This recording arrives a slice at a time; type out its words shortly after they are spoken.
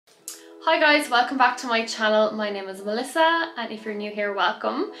Hi guys, welcome back to my channel. My name is Melissa and if you're new here,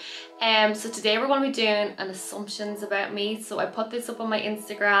 welcome. So today we're going to be doing an assumptions about me. So I put this up on my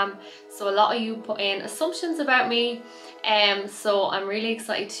Instagram, so a lot of you put in assumptions about me. So I'm really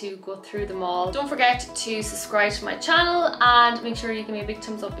excited to go through them all. Don't forget to subscribe to my channel and make sure you give me a big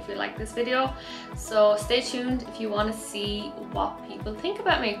thumbs up if you like this video. So stay tuned if you want to see what people think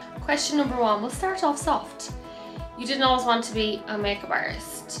about me. Question number one, we'll start off soft. You didn't always want to be a makeup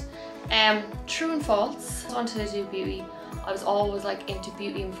artist. True and false. I wanted to do beauty. I was always like into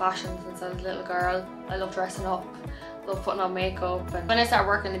beauty and fashion since I was a little girl. I love dressing up, love putting on makeup, and when I started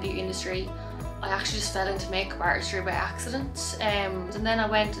working in the beauty industry I actually just fell into makeup artistry by accident, and then I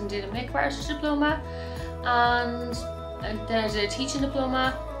went and did a makeup artistry diploma and then I did a teaching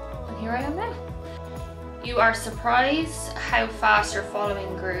diploma and here I am now. You are surprised how fast your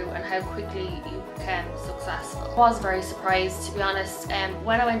following grew and how quickly you became successful. I was very surprised, to be honest.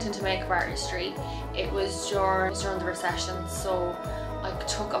 When I went into makeup artistry, it was during the recession, so I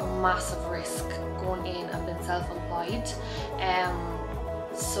took a massive risk going in and being self-employed.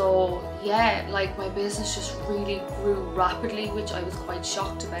 So yeah, like my business just really grew rapidly, which I was quite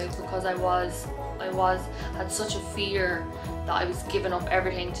shocked about because I had such a fear that I was giving up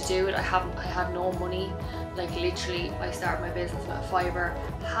everything to do it. I had no money. Like literally, I started my business with a fiver,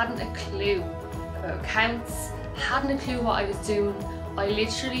 hadn't a clue about accounts, hadn't a clue what I was doing. I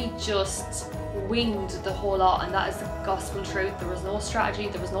literally just winged the whole lot, and that is the gospel truth. There was no strategy,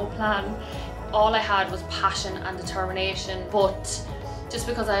 there was no plan. All I had was passion and determination, but just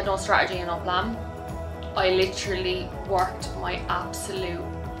because I had no strategy and no plan, I literally worked my absolute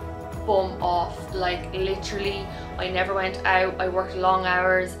bum off. Like literally, I never went out. I worked long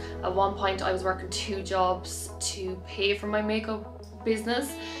hours. At one point I was working 2 jobs to pay for my makeup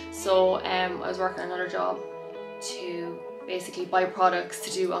business, so I was working another job to basically buy products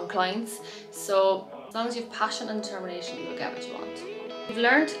to do on clients. So as long as you have passion and determination, you will get what you want. You've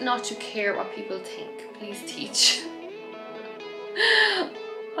learned not to care what people think. Please teach.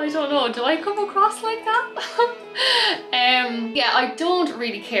 I don't know, do I come across like that? Yeah, I don't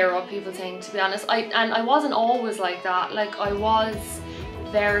really care what people think, to be honest. I wasn't always like that. Like I was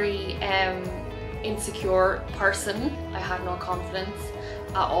very insecure person. I had no confidence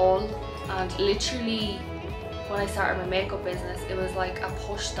at all, and literally when I started my makeup business, it was like a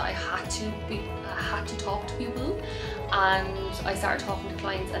push that I had to talk to people, and I started talking to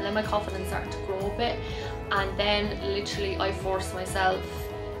clients, and then my confidence started to grow a bit, and then literally I forced myself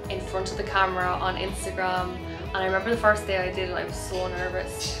in front of the camera on Instagram. And I remember the first day I did it, I was so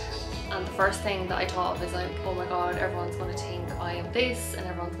nervous, and the first thing that I thought of is like, oh my god, everyone's going to think I am this and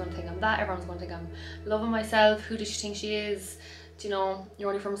everyone's going to think I'm that, everyone's going to think I'm loving myself, who does she think she is, do you know, you're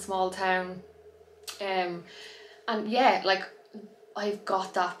only from a small town. And yeah, like I've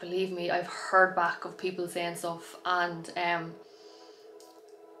got that, believe me. I've heard back of people saying stuff, and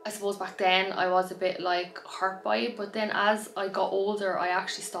I suppose back then I was a bit like hurt by it, but then as I got older I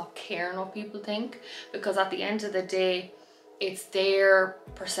actually stopped caring what people think, because at the end of the day it's their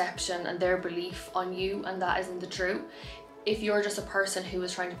perception and their belief on you, and that isn't the truth. If you're just a person who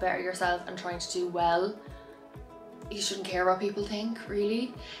is trying to better yourself and trying to do well, you shouldn't care what people think,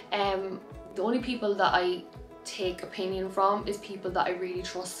 really. The only people that I take opinion from is people that I really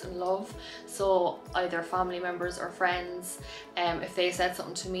trust and love, so either family members or friends. If they said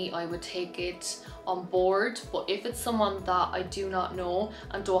something to me, I would take it on board, but if it's someone that I do not know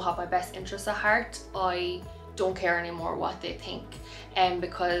and don't have my best interests at heart, I don't care anymore what they think.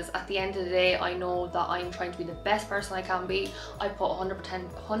 Because at the end of the day I know that I'm trying to be the best person I can be. I put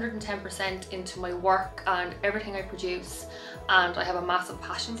 110% into my work and everything I produce, and I have a massive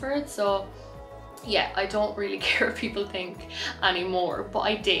passion for it. So yeah, I don't really care what people think anymore, but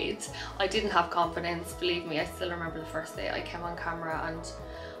I didn't have confidence, believe me. I still remember the first day I came on camera and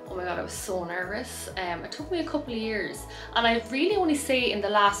oh my god, I was so nervous. It took me a couple of years, and I really only say in the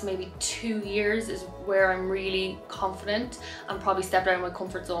last maybe 2 years is where I'm really confident and probably stepped out of my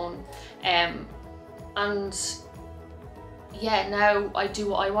comfort zone. And yeah, now I do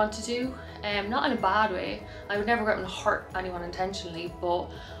what I want to do, not in a bad way. I would never go out and hurt anyone intentionally,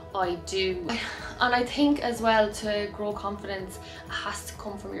 but I do. And I think as well, to grow confidence, it has to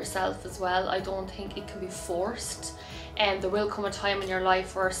come from yourself as well. I don't think it can be forced, and there will come a time in your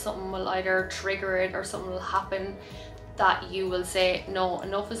life where something will either trigger it or something will happen that you will say, no,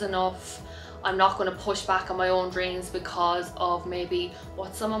 enough is enough. I'm not going to push back on my own dreams because of maybe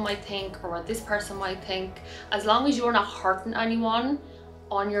what someone might think or what this person might think. As long as you're not hurting anyone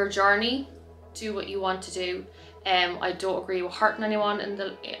on your journey, do what you want to do. I don't agree with hurting anyone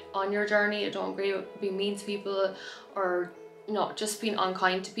on your journey. I don't agree with being mean to people or no, just being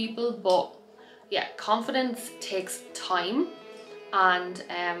unkind to people. But yeah, confidence takes time, and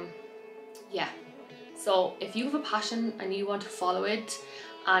yeah. So if you have a passion and you want to follow it,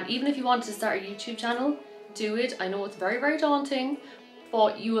 and even if you want to start a YouTube channel, do it. I know it's very, very daunting,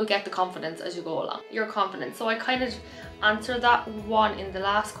 but you will get the confidence as you go along. You're confident. So I kind of answered that one in the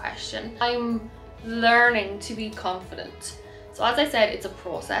last question. I'm learning to be confident. So as I said, it's a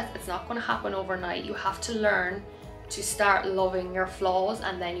process. It's not going to happen overnight. You have to learn to start loving your flaws,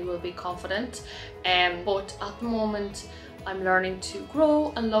 and then you will be confident. But at the moment, I'm learning to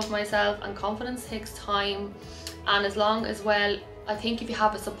grow and love myself, and confidence takes time. And as long as, well, I think if you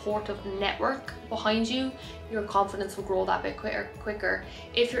have a supportive network behind you, your confidence will grow that bit quicker.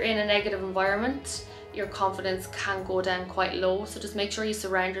 If you're in a negative environment, your confidence can go down quite low. So just make sure you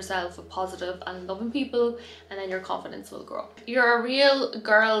surround yourself with positive and loving people, and then your confidence will grow. You're a real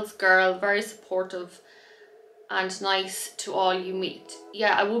girl's girl, very supportive and nice to all you meet.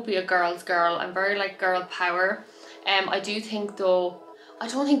 Yeah, I would be a girl's girl. I'm very like girl power. I do think though, I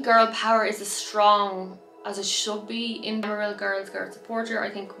don't think girl power is as strong as it should be. In a real girl supporter. I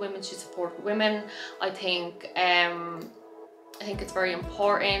think women should support women. I think it's very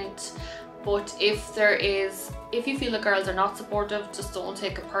important. But if you feel that girls are not supportive, just don't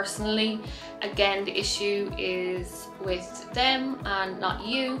take it personally. Again, the issue is with them and not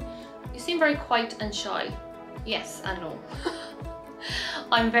you. You seem very quiet and shy. Yes, I know.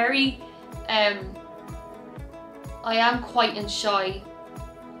 I'm very I am quiet and shy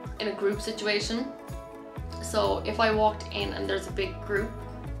in a group situation. So if I walked in and there's a big group,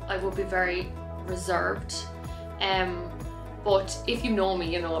 I would be very reserved. But if you know me,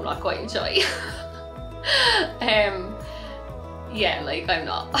 you know I'm not quiet and shy. Yeah, like I'm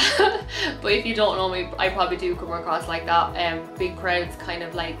not. But if you don't know me, I probably do come across like that. Big crowds kind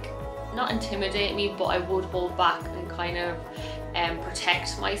of like, not intimidate me, but I would hold back and kind of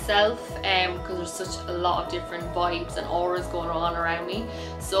protect myself, because there's such a lot of different vibes and auras going on around me.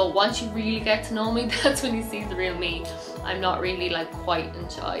 So once you really get to know me, that's when you see the real me. I'm not really like quiet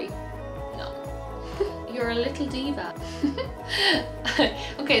and shy. No. You're a little diva.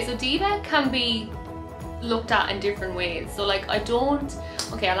 Okay, so diva can be looked at in different ways. So like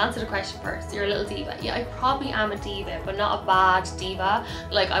okay, I'll answer the question first. You're a little diva. Yeah, I probably am a diva, but not a bad diva.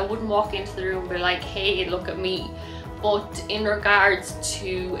 Like I wouldn't walk into the room and be like, hey, look at me. But in regards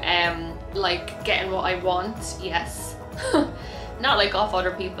to like getting what I want, yes. Not like off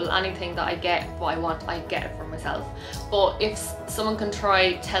other people, anything that I get what I want, I get it for myself. But if someone can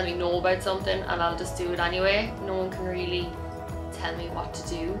tell me no about something, and I'll just do it anyway. No one can really tell me what to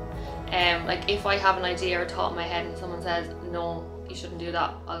do. Like if I have an idea or thought in my head and someone says no, you shouldn't do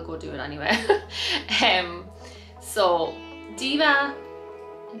that, I'll go do it anyway. So diva,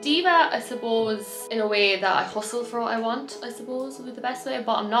 I suppose, in a way that I hustle for what I want, I suppose would be the best way.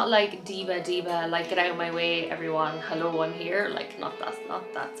 But I'm not like diva, like get out of my way, everyone, hello, I'm here. Like not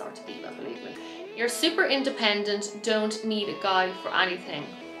that sort of diva, believe me. You're super independent, don't need a guy for anything.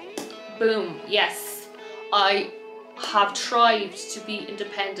 Boom, yes. I have tried to be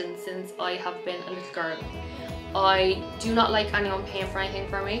independent since I have been a little girl. I do not like anyone paying for anything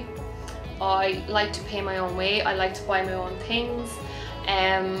for me. I like to pay my own way. I like to buy my own things.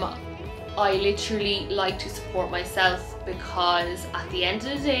 I literally like to support myself, because at the end of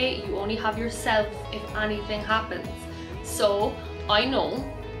the day, you only have yourself if anything happens. So I know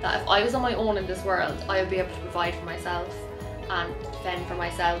that if I was on my own in this world, I would be able to provide for myself and defend for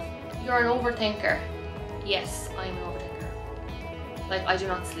myself. You're an overthinker. Yes, I'm an overthinker. Like I do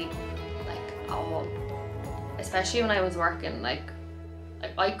not sleep, like at all. Especially when I was working, like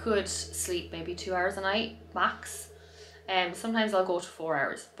I could sleep maybe 2 hours a night max. Sometimes I'll go to 4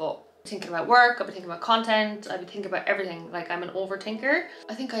 hours, but thinking about work, I'll be thinking about content, I'll be thinking about everything. Like I'm an overthinker.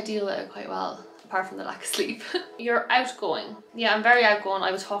 I think I deal with it quite well, apart from the lack of sleep. You're outgoing. Yeah, I'm very outgoing.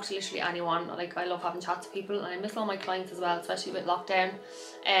 I would talk to literally anyone. Like I love having chats with people, and I miss all my clients as well, especially with lockdown.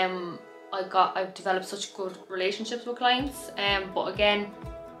 I've developed such good relationships with clients, but again,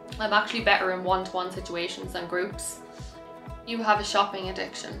 I'm actually better in one-to-one situations than groups. You have a shopping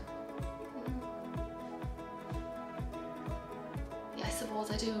addiction. Yeah, I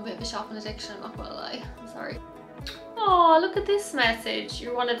suppose I do a bit of a shopping addiction, I'm not gonna lie, I'm sorry. Oh, look at this message.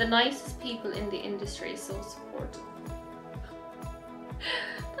 You're one of the nicest people in the industry, so supportive.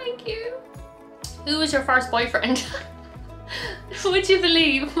 Thank you. Who was your first boyfriend? Would you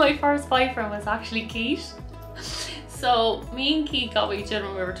believe my first boyfriend was actually Keith? So me and Keith got with each other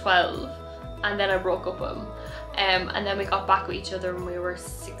when we were 12, and then I broke up with him. And then we got back with each other when we were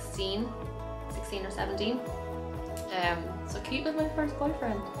 16 or 17. So Keith was my first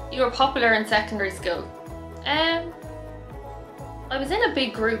boyfriend. You were popular in secondary school. I was in a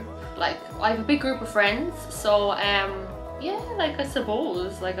big group, like I have a big group of friends, so yeah, like I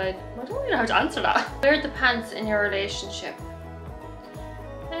suppose, like I don't really know how to answer that. Wear the pants in your relationship?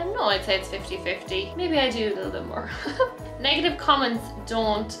 No, I'd say it's 50-50. Maybe I do a little bit more. Negative comments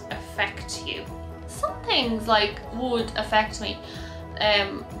don't affect you. Some things like would affect me,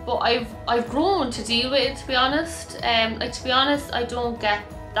 but I've grown to deal with it, to be honest. Like, to be honest, I don't get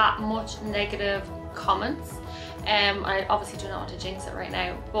that much negative comments. I obviously do not want to jinx it right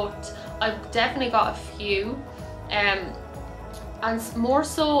now, but I've definitely got a few, and more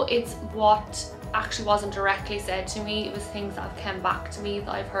so it's what actually wasn't directly said to me. It was things that have come back to me that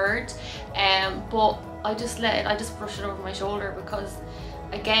I've heard, but I just brush it over my shoulder, because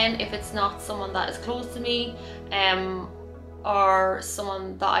again, if it's not someone that is close to me, or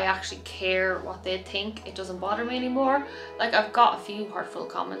someone that I actually care what they think, it doesn't bother me anymore. Like, I've got a few hurtful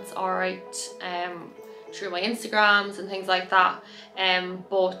comments, alright, through my Instagrams and things like that,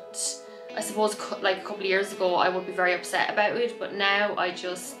 but I suppose like a couple of years ago I would be very upset about it, but now I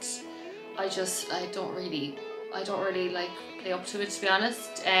don't really like play up to it, to be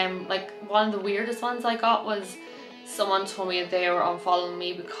honest. Like, one of the weirdest ones I got was someone told me they were unfollowing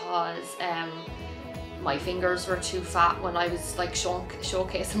me because my fingers were too fat when I was like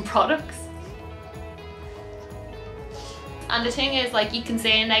showcasing products. And the thing is, like, you can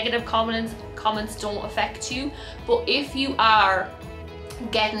say negative comments don't affect you, but if you are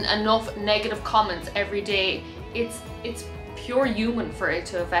getting enough negative comments every day, it's pure human for it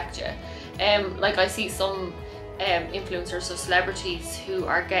to affect you. Like, I see some influencers or celebrities who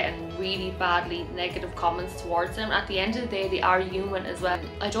are getting really badly negative comments towards them. At the end of the day, they are human as well.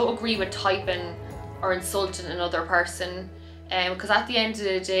 I don't agree with typing or insulting another person, because at the end of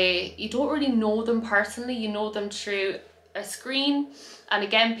the day, you don't really know them personally, you know them through a screen. And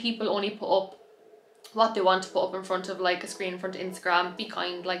again, people only put up what they want to put up in front of like a screen in front of Instagram. Be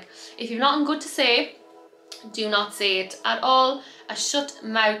kind. Like, if you've nothing good to say, do not say it at all. A shut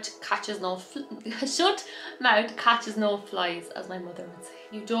mouth catches no flies, as my mother would say.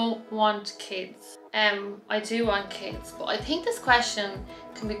 You don't want kids. I do want kids, but I think this question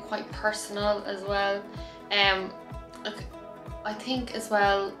can be quite personal as well. Like, I think as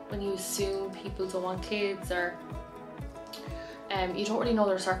well, when you assume people don't want kids, or you don't really know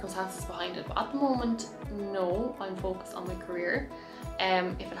their circumstances behind it. But at the moment, no, I'm focused on my career.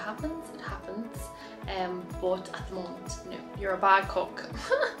 If it happens, it happens. But at the moment, no. You're a bad cook.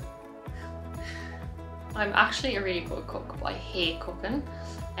 I'm actually a really good cook, but I hate cooking.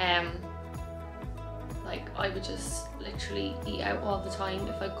 Like, I would just literally eat out all the time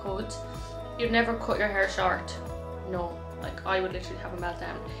if I could. You'd never cut your hair short. No, like, I would literally have a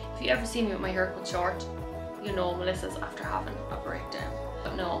meltdown. If you ever see me with my hair cut short, you know Melissa's after having a breakdown.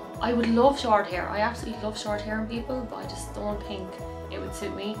 But no, I would love short hair. I absolutely love short hair in people, but I just don't think it would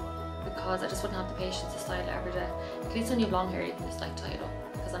suit me, because I just wouldn't have the patience to style it every day. At least when you have long hair, you can just like tie it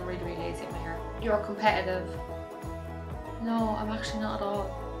up, because I'm really lazy with my hair. You're competitive. No, I'm actually not at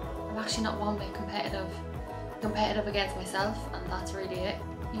all. I'm actually not one bit competitive. I'm competitive against myself, and that's really it.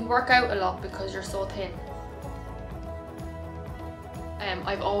 You work out a lot because you're so thin.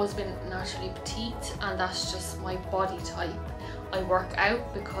 I've always been naturally petite, and that's just my body type. I work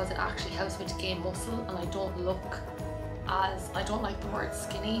out because it actually helps me to gain muscle, and I don't look as, I don't like the word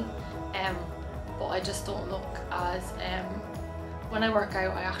skinny, but I just don't look as, when I work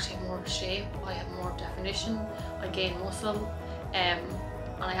out, I actually have more of a shape, I have more definition, I gain muscle, and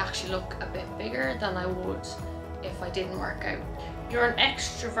I actually look a bit bigger than I would if I didn't work out. You're an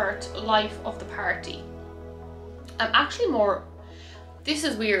extrovert, life of the party. I'm actually more, this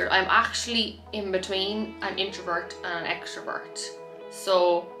is weird, I'm actually in between an introvert and an extrovert.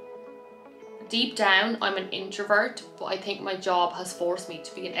 So deep down, I'm an introvert, but I think my job has forced me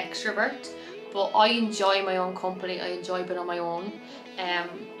to be an extrovert. But I enjoy my own company, I enjoy being on my own.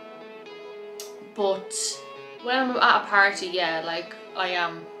 But when I'm at a party, yeah, like, I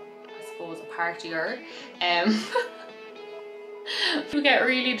am, I suppose, a partier. You get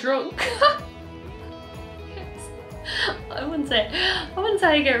really drunk. I wouldn't say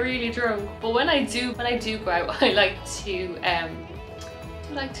I get really drunk, but when I do go out, I like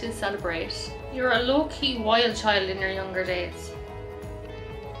to celebrate. You're a low-key wild child in your younger days.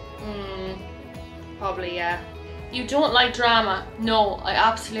 Probably, yeah. You don't like drama. No, I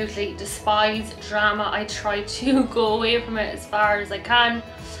absolutely despise drama. I try to go away from it as far as I can.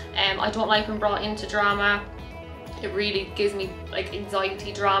 I don't like being brought into drama. It really gives me like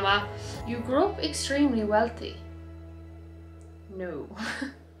anxiety drama. You grew up extremely wealthy. No.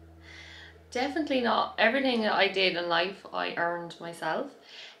 Definitely not. Everything that I did in life, I earned myself.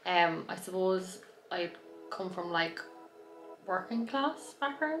 I suppose I come from like working class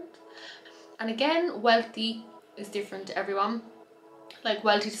background. And again, wealthy is different to everyone. Like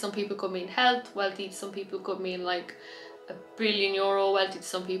wealthy to some people could mean health, wealthy to some people could mean like €1 billion, wealthy to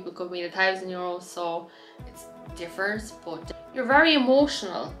some people could mean €1,000, so it's different. But you're very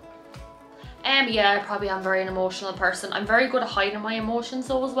emotional. Yeah, I probably am very an emotional person. I'm very good at hiding my emotions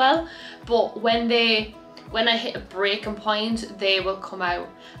though as well, but when I hit a breaking point, they will come out.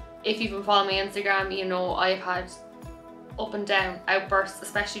 If you've been following me on Instagram, you know I've had up and down outbursts,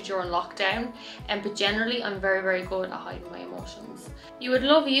 especially during lockdown, but generally I'm very, very good at hiding my emotions. You would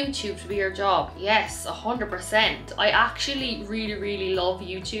love YouTube to be your job. Yes, 100%. I actually really, really love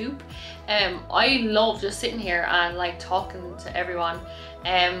YouTube. I love just sitting here and like talking to everyone.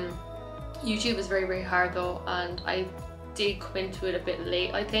 YouTube is very, very hard though, and I did come into it a bit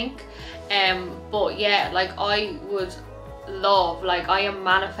late, I think. But yeah, like I would love, like I am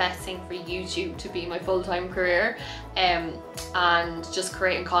manifesting for YouTube to be my full-time career, and just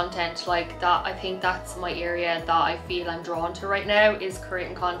creating content like that. I think that's my area that I feel I'm drawn to right now, is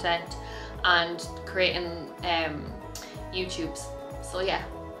creating content and creating YouTubes. So yeah,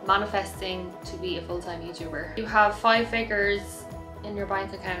 manifesting to be a full-time YouTuber. You have 5 figures in your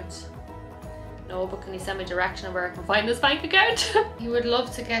bank account. No, but can you send me direction of where I can find this bank account? You would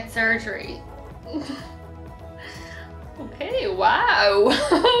love to get surgery. Okay, wow.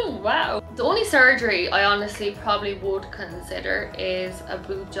 Wow. The only surgery I honestly probably would consider is a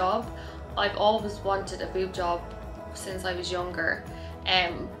boob job. I've always wanted a boob job since I was younger,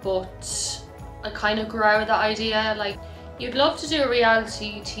 but I kind of grew out of that idea. Like, you'd love to do a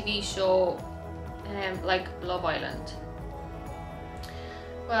reality TV show, like Love Island.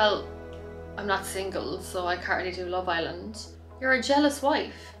 Well, I'm not single, so I can't really do Love Island. You're a jealous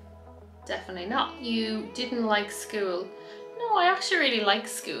wife. Definitely not. You didn't like school. No, I actually really like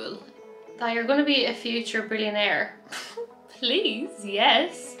school. That you're going to be a future billionaire. Please,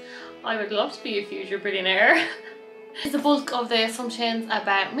 yes. I would love to be a future billionaire. That's the bulk of the assumptions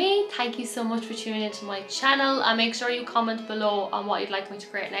about me. Thank you so much for tuning into my channel, and make sure you comment below on what you'd like me to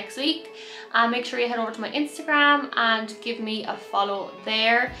create next week, and make sure you head over to my Instagram and give me a follow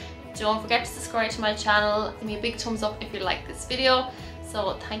there. Don't forget to subscribe to my channel. Give me a big thumbs up if you like this video.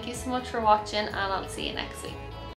 So thank you so much for watching, and I'll see you next week.